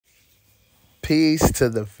Peace to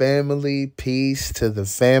the family. Peace to the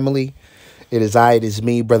family. It is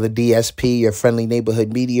me, Brother DSP, your friendly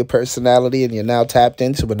neighborhood media personality, and you're now tapped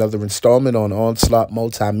into another installment on Onslaught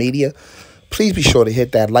Multimedia. Please be sure to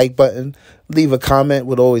hit that like button, leave a comment.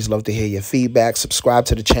 Would always love to hear your feedback. Subscribe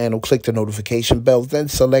to the channel, click the notification bell, then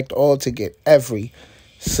select all to get every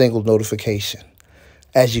single notification.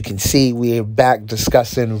 As you can see, we are back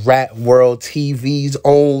discussing Rat World TV's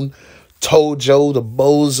own Tojo, the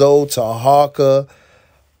Bozo, TAHARKA,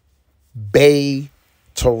 BEY,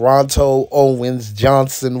 Toronto, Owens,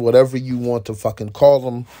 Johnson, whatever you want to fucking call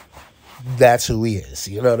him. That's who he is.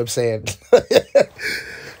 You know what I'm saying?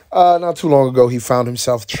 Not too long ago, he found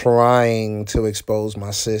himself trying to expose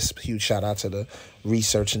my sis. Huge shout out to the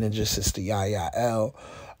research ninja sister Yaya L.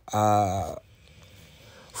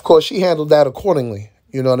 Of course, she handled that accordingly.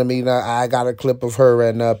 You know what I mean? I got a clip of her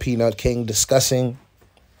and Peanut King discussing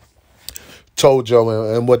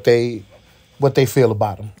Tojo and what they feel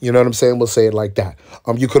about him. You know what I'm saying? We'll say it like that.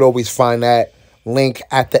 You could always find that link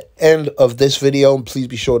at the end of this video, and please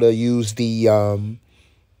be sure to use the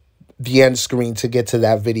end screen to get to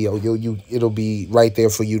that video. It'll be right there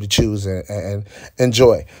for you to choose and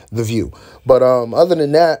enjoy the view. But other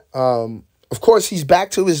than that, of course, he's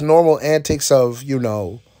back to his normal antics of, you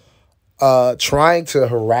know, trying to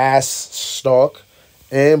harass, stalk,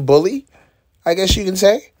 and bully, I guess you can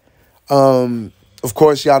say. Of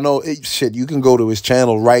course, y'all know, shit, you can go to his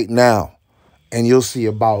channel right now, and you'll see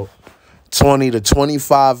about 20 to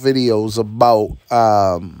 25 videos about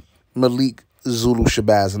Malik Zulu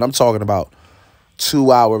Shabazz. And I'm talking about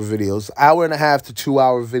 2-hour videos, hour and a half to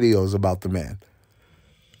 2-hour videos about the man.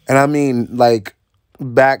 And I mean, like,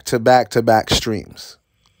 back to back to back streams.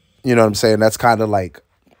 You know what I'm saying? That's kind of like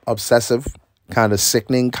obsessive, kind of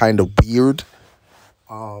sickening, kind of weird.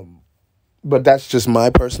 But that's just my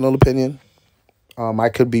personal opinion. I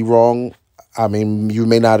could be wrong. I mean, you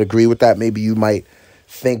may not agree with that. Maybe you might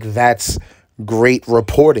think that's great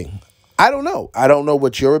reporting. I don't know. I don't know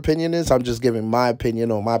what your opinion is. I'm just giving my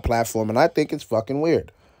opinion on my platform, and I think it's fucking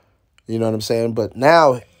weird. You know what I'm saying? But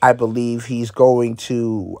now I believe he's going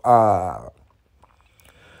to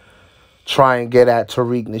try and get at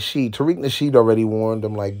Tariq Nasheed. Tariq Nasheed already warned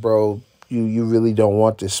him, like, bro, you really don't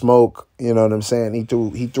want this smoke. You know what I'm saying?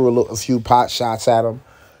 He threw a few pot shots at him.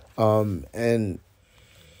 And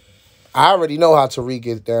I already know how Tariq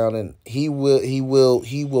gets down, and he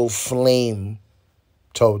will flame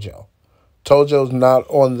Tojo. Tojo's not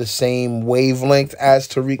on the same wavelength as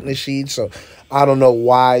Tariq Nasheed, so I don't know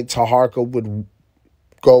why TAHARKA would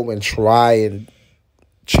go and try and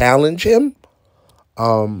challenge him.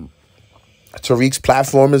 Tariq's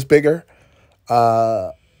platform is bigger.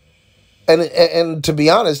 And to be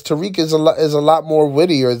honest, Tariq is a lot more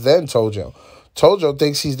wittier than Tojo. Tojo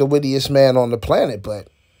thinks he's the wittiest man on the planet, but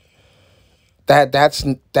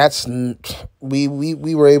we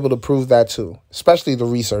were able to prove that too, especially the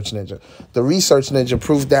research ninja. The research ninja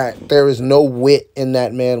proved that there is no wit in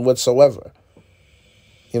that man whatsoever.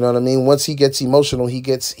 You know what I mean? Once he gets emotional, he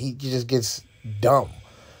just gets dumb.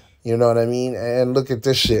 You know what I mean? And look at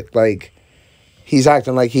this shit. Like, he's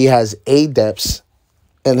acting like he has adepts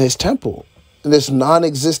in his temple. And this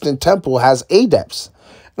non-existent temple has adepts.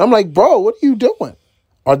 And I'm like, bro, what are you doing?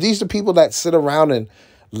 Are these the people that sit around and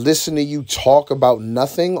listen to you talk about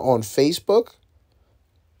nothing on Facebook?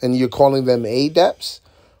 And you're calling them adepts?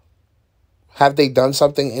 Have they done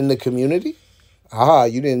something in the community?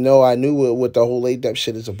 You didn't know I knew what the whole adept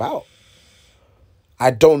shit is about.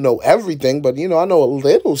 I don't know everything, but, you know, I know a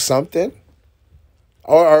little something.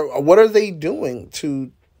 Or what are they doing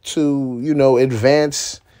to you know,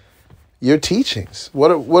 advance your teachings?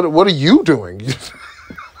 What are you doing?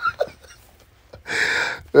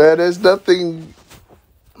 Man, there's nothing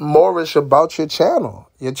Moorish about your channel.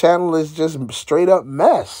 Your channel is just straight up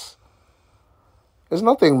mess. There's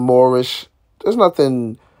nothing Moorish. There's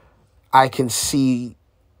nothing I can see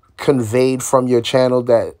conveyed from your channel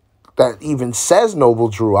that even says Noble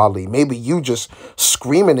Drew Ali. Maybe you just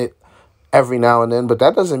screaming it every now and then, but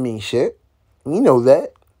that doesn't mean shit. We know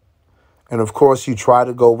that. And of course, you try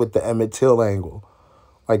to go with the Emmett Till angle.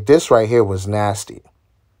 Like, this right here was nasty.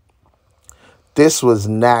 This was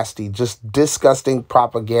nasty. Just disgusting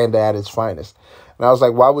propaganda at its finest. And I was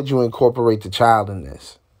like, why would you incorporate the child in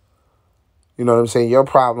this? You know what I'm saying? Your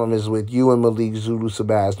problem is with you and Malik Zulu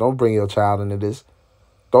Shabazz. Don't bring your child into this.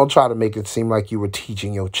 Don't try to make it seem like you were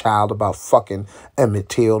teaching your child about fucking Emmett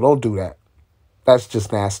Till. Don't do that. That's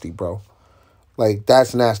just nasty, bro. Like,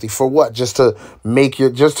 that's nasty. For what? Just to make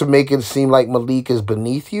it seem like Malik is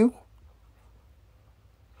beneath you?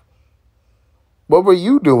 What were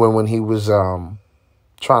you doing when he was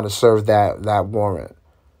trying to serve that warrant?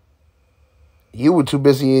 You were too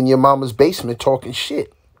busy in your mama's basement talking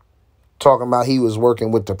shit. Talking about he was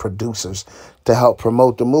working with the producers to help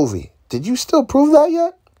promote the movie. Did you still prove that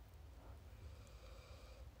yet?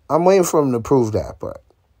 I'm waiting for him to prove that, but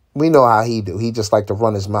we know how he do. He just like to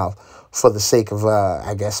run his mouth for the sake of,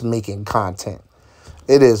 I guess, making content.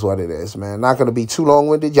 It is what it is, man. Not going to be too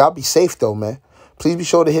long-winded. Y'all be safe, though, man. Please be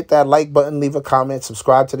sure to hit that like button, leave a comment,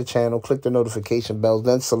 subscribe to the channel, click the notification bell,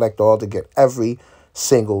 then select all to get every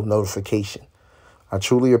single notification. I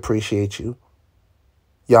truly appreciate you.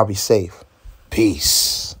 Y'all be safe.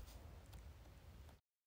 Peace.